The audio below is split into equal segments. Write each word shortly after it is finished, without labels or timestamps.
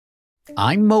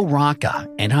I'm Mo Rocca,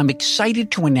 and I'm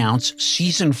excited to announce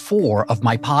Season 4 of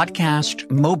my podcast,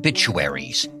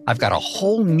 Mobituaries. I've got a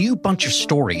whole new bunch of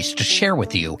stories to share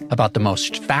with you about the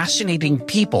most fascinating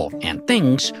people and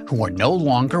things who are no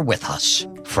longer with us.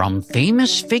 From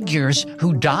famous figures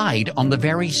who died on the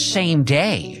very same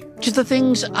day, to the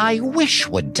things I wish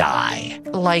would die,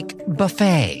 like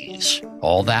buffets.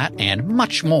 All that and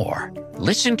much more.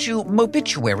 Listen to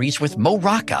Mobituaries with Mo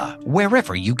Rocca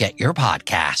wherever you get your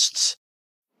podcasts.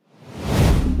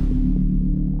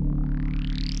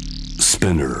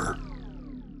 Spinner.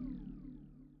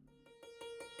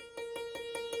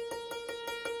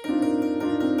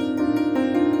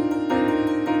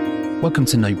 Welcome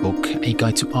to Notebook, a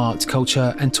guide to art,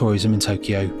 culture and tourism in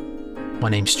Tokyo. My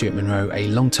name's Stuart Monroe, a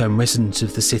long-term resident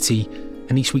of the city,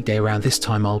 and each weekday around this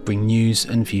time I'll bring news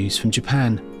and views from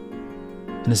Japan.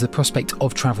 And as the prospect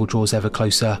of travel draws ever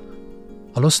closer,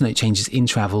 I'll also note changes in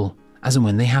travel as and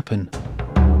when they happen.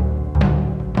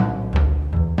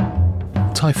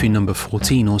 Typhoon number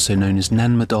 14, also known as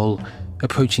Nanmadol,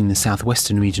 approaching the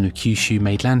southwestern region of Kyushu,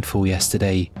 made landfall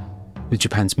yesterday, with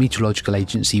Japan's meteorological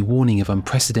agency warning of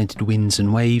unprecedented winds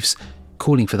and waves,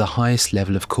 calling for the highest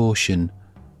level of caution.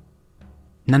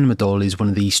 Nanmadol is one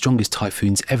of the strongest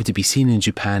typhoons ever to be seen in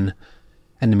Japan,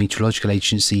 and the meteorological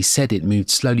agency said it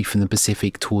moved slowly from the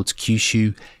Pacific towards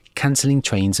Kyushu, cancelling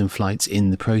trains and flights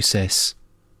in the process.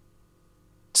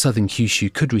 Southern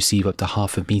Kyushu could receive up to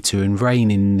half a metre in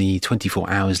rain in the 24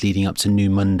 hours leading up to New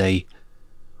Monday,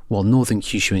 while northern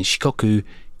Kyushu and Shikoku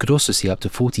could also see up to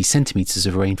 40 centimetres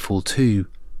of rainfall too.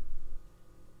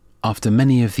 After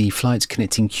many of the flights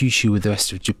connecting Kyushu with the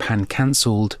rest of Japan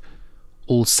cancelled,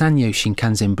 all Sanyo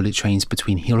Shinkansen bullet trains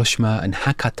between Hiroshima and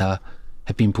Hakata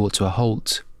have been brought to a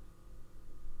halt.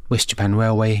 West Japan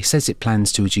Railway says it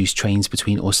plans to reduce trains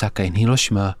between Osaka and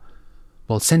Hiroshima,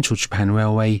 while Central Japan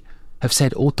Railway have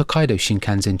said all Tokaido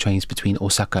Shinkansen trains between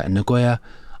Osaka and Nagoya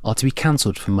are to be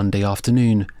cancelled from Monday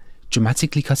afternoon,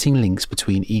 dramatically cutting links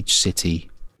between each city.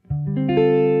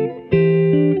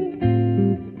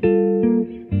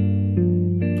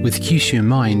 With Kyushu in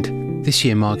mind, this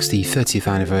year marks the 30th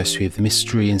anniversary of the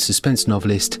mystery and suspense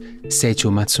novelist Seicho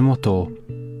Matsumoto,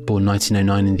 born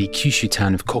 1909 in the Kyushu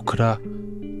town of Kokura,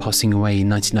 passing away in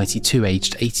 1992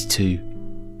 aged 82.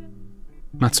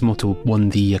 Matsumoto won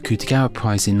the Akutagawa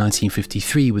Prize in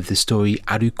 1953 with the story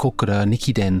Aru Kokura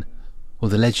Nikiden, or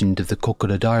The Legend of the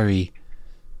Kokura Diary.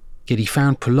 Yet he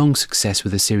found prolonged success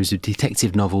with a series of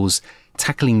detective novels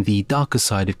tackling the darker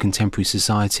side of contemporary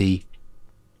society.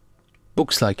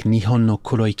 Books like Nihon no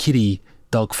Kuroi Kiri,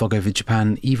 Dark Fog Over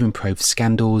Japan, even probed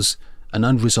scandals and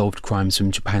unresolved crimes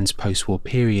from Japan's post-war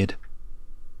period.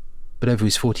 But over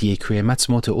his 40-year career,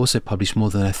 Matsumoto also published more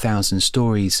than 1,000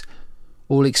 stories,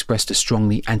 all expressed a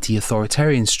strongly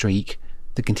anti-authoritarian streak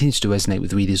that continues to resonate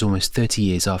with readers almost 30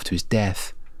 years after his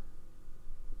death.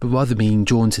 But rather than being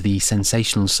drawn to the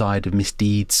sensational side of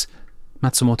misdeeds,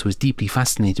 Matsumoto was deeply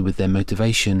fascinated with their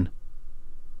motivation.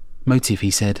 Motive,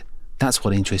 he said, that's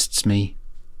what interests me.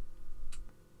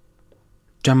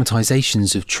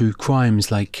 Dramatizations of true crimes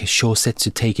like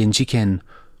Shosetsu Teigen Jiken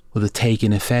or the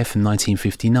Teigen Affair from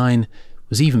 1959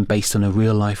 was even based on a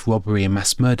real-life robbery and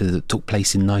mass murder that took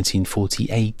place in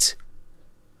 1948.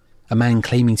 A man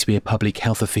claiming to be a public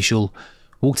health official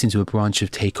walked into a branch of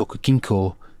Teikoku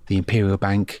Ginko, the Imperial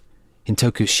Bank, in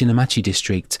Tokyo's Shinamachi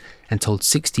district and told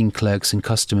 16 clerks and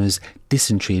customers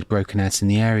dysentery had broken out in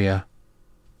the area.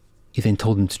 He then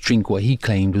told them to drink what he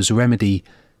claimed was a remedy,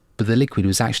 but the liquid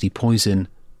was actually poison.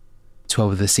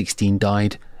 12 of the 16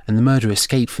 died, and the murderer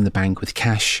escaped from the bank with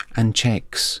cash and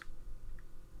checks.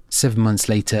 7 months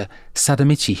later,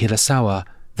 Sadamichi Hirasawa,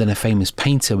 then a famous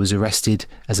painter, was arrested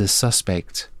as a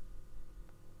suspect.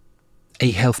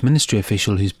 A health ministry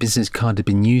official whose business card had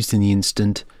been used in the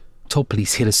incident told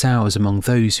police Hirasawa was among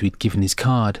those who had given his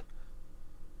card.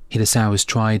 Hirasawa was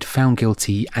tried, found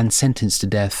guilty and sentenced to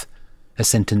death, a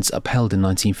sentence upheld in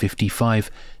 1955,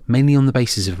 mainly on the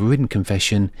basis of a written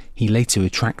confession he later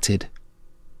retracted.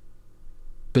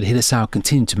 But Hirasawa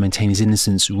continued to maintain his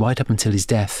innocence right up until his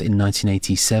death in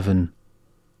 1987.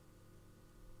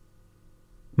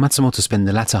 Matsumoto spent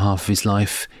the latter half of his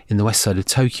life in the west side of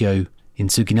Tokyo, in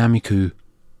Suginami-ku,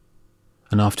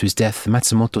 and after his death, the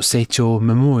Matsumoto Seicho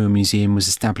Memorial Museum was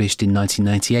established in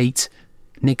 1998,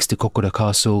 next to Kokura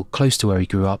Castle, close to where he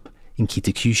grew up, in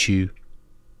Kitakyushu.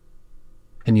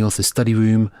 And the author's study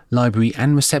room, library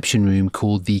and reception room,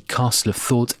 called the Castle of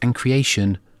Thought and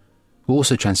Creation, were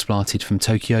also transplanted from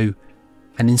Tokyo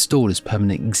and installed as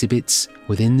permanent exhibits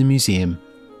within the museum.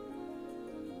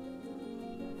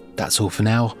 That's all for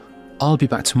now. I'll be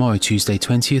back tomorrow, Tuesday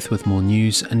 20th, with more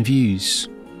news and views.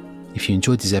 If you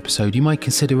enjoyed this episode, you might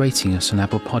consider rating us on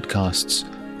Apple Podcasts,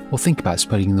 or think about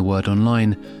spreading the word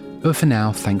online. But for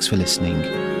now, thanks for listening.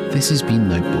 This has been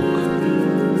Notebook.